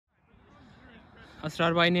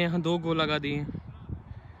असरार भाई ने यहाँ 2 गोल लगा दिए।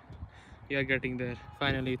 We are getting there.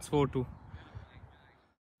 Finally, it's 4-2.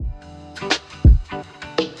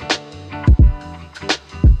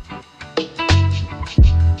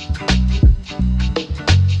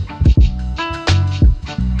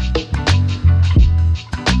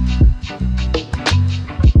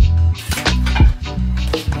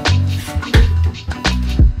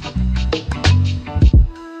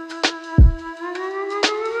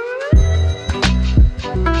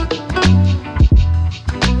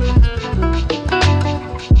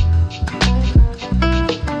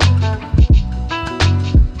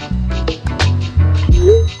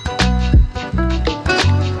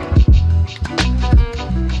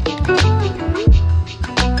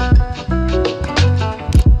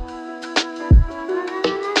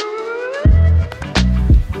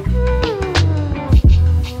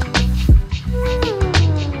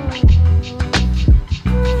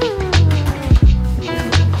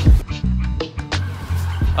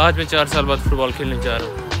 आज मैं 4 साल बाद फुटबॉल खेलने जा रहा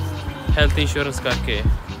हूँ हेल्थ इंश्योरेंस करके,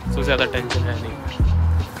 तो ज़्यादा टेंशन है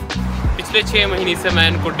नहीं। पिछले 6 महीने से मैं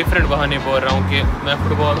इनको डिफरेंट बहाने बोल रहा हूँ कि मैं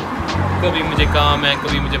फुटबॉल, कभी मुझे काम है,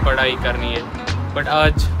 कभी मुझे पढ़ाई करनी है, बट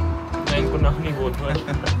आज मैं इनको ना नहीं बोल रहा।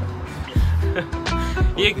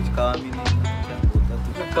 ये कुछ काम ही नहीं होता,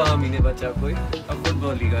 तुझे काम ही नहीं बचा कोई, अब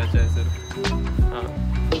फुटबॉल ही का चाहे सिर्फ। हाँ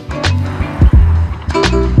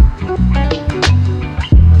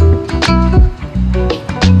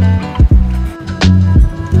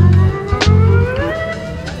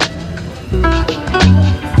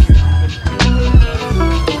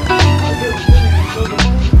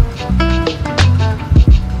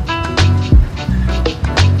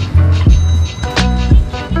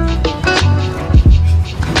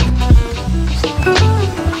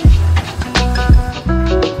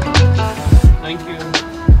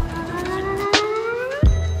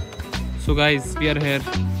So guys, we are here.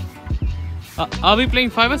 Are we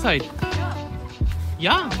playing 5-a-side?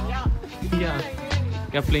 Yeah. Yeah.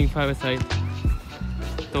 We are playing 5-a-side.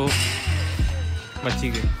 तो बच ही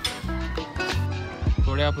गए।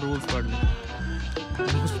 थोड़े आप रूल्स पढ़ लो।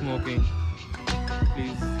 No smoking.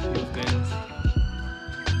 Please use pens.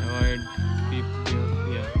 Avoid people.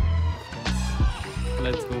 Yeah.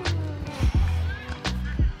 Let's go.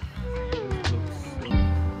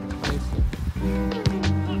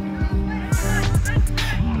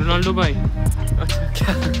 Ronaldo भाई,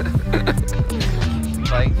 अच्छा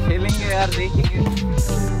भाई खेलेंगे यार, देखेंगे।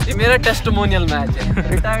 ये मेरा टेस्टिमोनियल मैच है,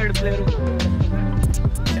 रिटायर्ड प्लेयर हूँ।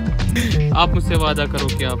 आप मुझसे वादा करो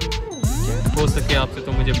कि आप हो सके आपसे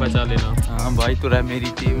तो मुझे बचा लेना। हाँ भाई, तो रहा मेरी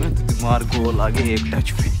टीम में, तो तुम्हार गोल आगे एक टच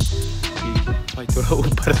पे भाई, थोड़ा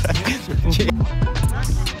ऊपर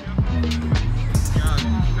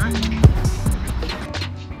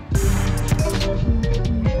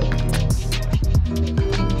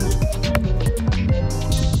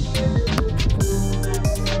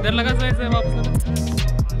डर लगा से वापस।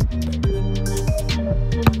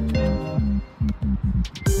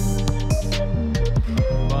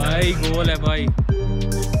 भाई गोल है भाई।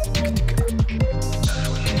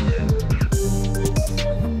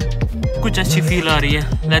 कुछ अच्छी फील आ रही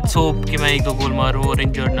है। लेट्स होप कि मैं 1-2 गोल मारूं और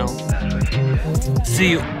इंजर्ड ना हूं।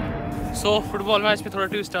 सी यू। सो फुटबॉल मैच में थोड़ा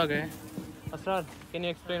ट्विस्ट आ गए। Asrar, can you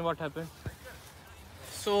explain what happened?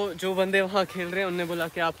 सो जो बंदे वहाँ खेल रहे हैं उनने बोला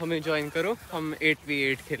कि आप हमें ज्वाइन करो, हम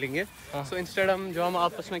 8v8 खेलेंगे। सो इंस्टेड हम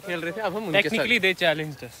आपस में खेल रहे थे, अब हम उनके साथ। Technically they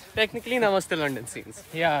challenged us. Technically नमस्ते London scenes.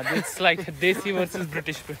 Yeah, it's like Desi versus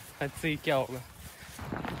British. Let's see क्या होगा।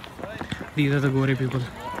 These are the Gore people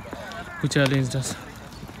who challenged us.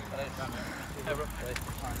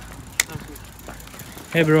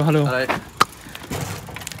 Hey bro, hello. Alright.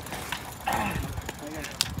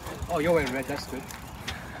 Oh, you're wearing red, that's good.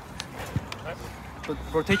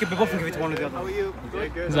 Bro, take your bib off and give it to one of the other. How are you?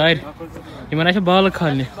 Zahir, ये मना ऐसे बाल खा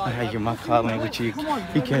ले। ये मत खा, मैं कुछ ये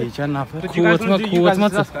क्या ये चलना फिर खूत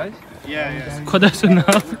मत खुदा सुना।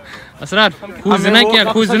 असरार कूदना क्या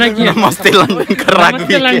नमस्ते लंदन कर रहा है,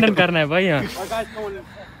 नमस्ते लंदन करना है भाई यहाँ।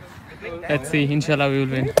 Let's see, इंशाल्लाह we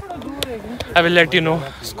will win. I will let you know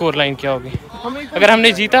score line क्या होगी। अगर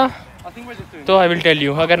हमने जीता तो I will tell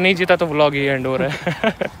you, अगर नहीं जीता तो vlog ही end हो रहा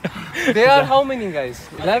है। There are how many guys?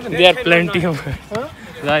 11. There are plenty of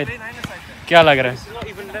Zahir, क्या लग रहा है?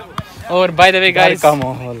 और by the way guys, का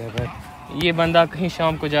माहौल है भाई। ये बंदा कहीं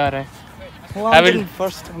शाम को जा रहा है। I will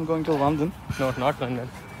first I'm going to London. No, not London.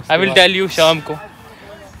 I will tell you शाम को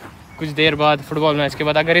कुछ देर बाद, फुटबॉल मैच के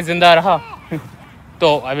बाद, अगर ये जिंदा रहा तो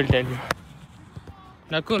I will tell you.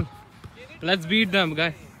 Nakul, let's beat them,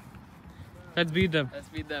 guy. Let's beat them. Let's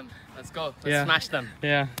beat them. Let's go. Let's Yeah. smash them.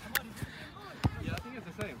 Yeah.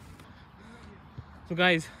 So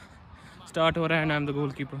guys, start हो रहा है and I am the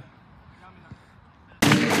goalkeeper.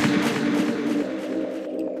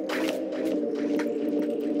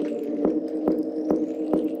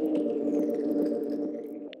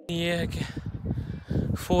 ये है कि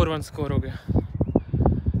 4-1 स्कोर हो गया।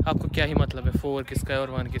 आपको क्या ही मतलब है 4 किसका है और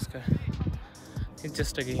 1 किसका है, it's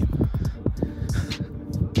just a game.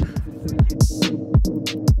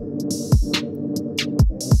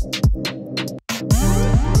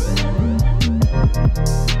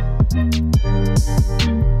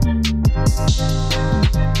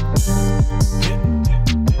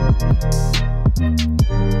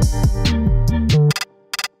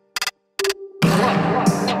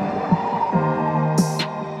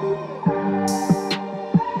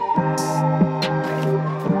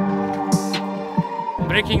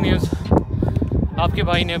 Breaking news, आपके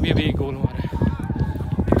भाई ने अभी गोल मारा है।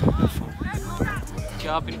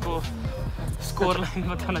 क्या आप इनको स्कोर लाइन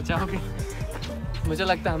बताना चाहोगे? मुझे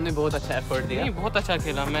लगता है हमने बहुत अच्छा एफर्ट दिया। नहीं, बहुत अच्छा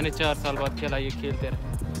खेला। मैंने 4 साल बाद खेला, ये खेलते रहे।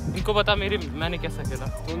 इनको बता मैंने कैसा खेला।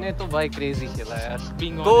 तूने तो भाई क्रेजी खेला यार,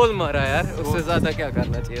 Being honest. गोल मारा यार, उससे ज्यादा क्या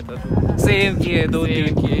करना चाहिए था? सेव किए, 2-3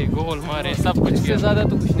 किए, गोल मारे, सब कुछ इससे किया। ज्यादा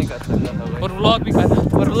तो कुछ नहीं कर सकता था भाई। और व्लॉग भी करना,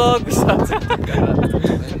 और व्लॉग भी साथ साथ कर रहा था।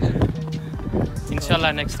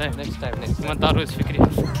 इंशाल्लाह नेक्स्ट टाइम। ईमानदार हो, इस फिक्रिया।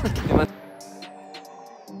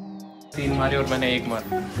 3 मारे और मैंने 1 मारा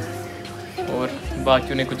और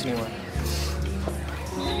बाकियों ने कुछ नहीं मारा।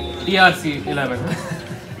 TRC 11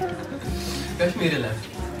 कश्मीरी लैब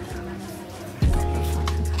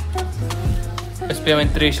इस पे मैं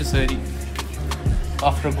त्रेश सरी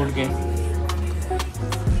आफ्टर गुड गेम।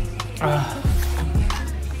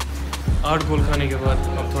 8 गोल खाने के बाद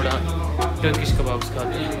अब थोड़ा टर्किश कबाब्स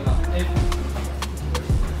खाते हैं।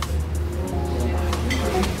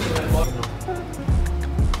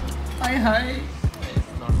 हाय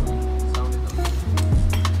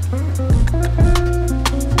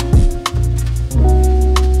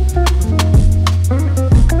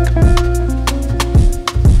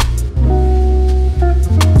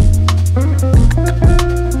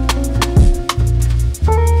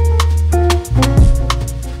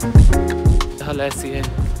हाल ऐसी है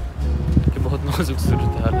कि बहुत नाजुक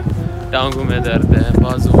सूरत हाल है। टांगों में दर्द है,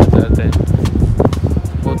 बाजू में दर्द है।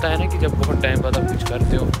 होता है ना कि जब बहुत टाइम बाद आप कुछ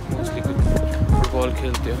करते हो, मोस्टली कुछ फुटबॉल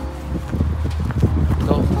खेलते हो।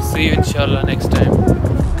 तो सी यू इंशाल्लाह next time.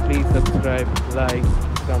 Please subscribe, like,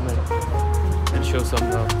 comment and show some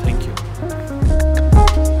love. Thank you.